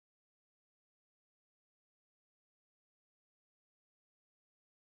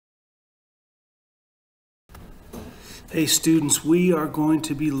Hey students, we are going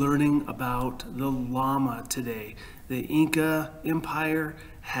to be learning about the llama today. The Inca Empire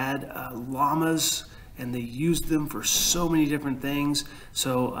had llamas and they used them for so many different things.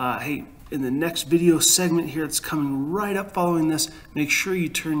 So hey, in the next video segment here that's coming right up following this, make sure you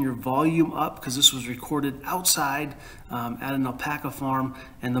turn your volume up because this was recorded outside at an alpaca farm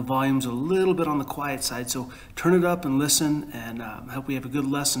and the volume's a little bit on the quiet side. So turn it up and listen, and I hope we have a good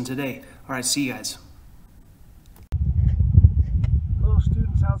lesson today. All right, see you guys.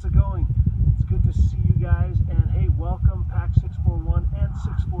 Students, how's it going? It's good to see you guys, and hey, welcome pack 641 and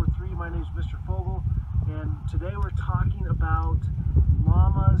 643. My name is Mr. Fogel, and today we're talking about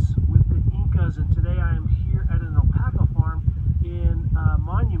llamas with the Incas, and today I am here at an alpaca farm in a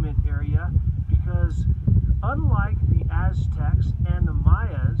monument area because unlike the Aztecs and the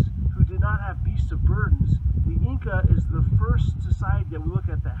Mayas, who did not have beasts of burdens, the Inca is the first society that we look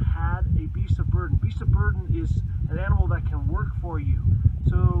at that had a beast of burden. Beast of burden is an animal that can work for you.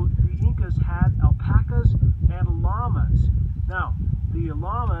 So the Incas had alpacas and llamas. Now, the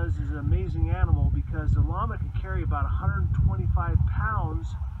llamas is an amazing animal because the llama can carry about 125 pounds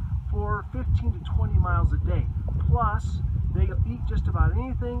for 15 to 20 miles a day. Plus, they eat just about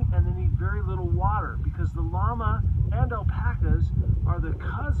anything and they need very little water because the llama and alpacas are the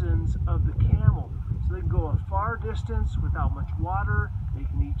cousins of the camel. So they can go a far distance without much water. They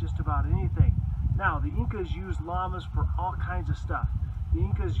can eat just about anything. Now, the Incas used llamas for all kinds of stuff. The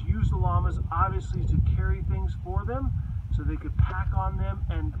Incas used the llamas obviously to carry things for them so they could pack on them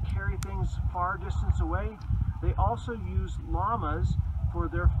and carry things far distance away. They also used llamas for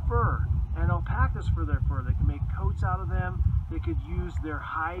their fur and alpacas for their fur. They could make coats out of them. They could use their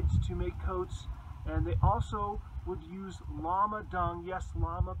hides to make coats, and they also would use llama dung, yes,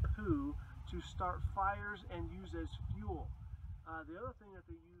 llama poo, to start fires and use as fuel. The other thing that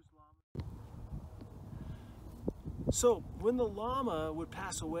they used llama. So when the llama would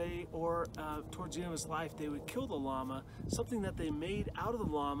pass away or towards the end of his life, they would kill the llama. Something that they made out of the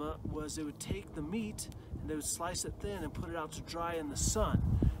llama was they would take the meat and they would slice it thin and put it out to dry in the sun.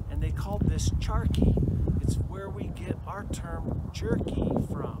 And they called this charqui. It's where we get our term jerky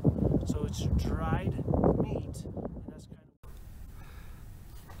from. So it's dried meat. And that's kind of...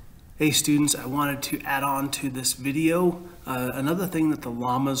 Hey students, I wanted to add on to this video. Another thing that the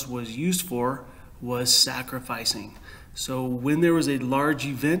llamas was used for was sacrificing. So when there was a large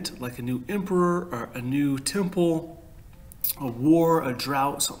event like a new emperor or a new temple, a war, a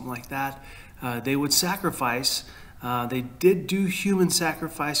drought, something like that, they would sacrifice. They did do human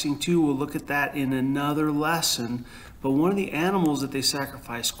sacrificing too. We'll look at that in another lesson. But one of the animals that they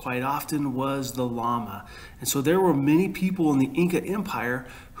sacrificed quite often was the llama. And so there were many people in the Inca Empire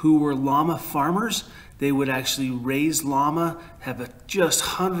who were llama farmers. They would actually raise llama, have just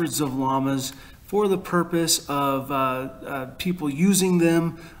hundreds of llamas for the purpose of people using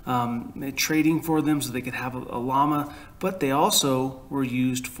them, trading for them so they could have a llama, but they also were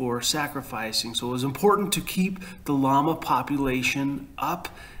used for sacrificing. So it was important to keep the llama population up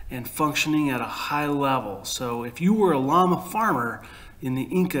and functioning at a high level. So if you were a llama farmer in the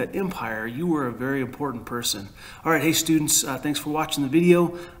Inca Empire, you were a very important person. All right, hey students, thanks for watching the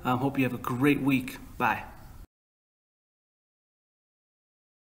video. Hope you have a great week. Bye.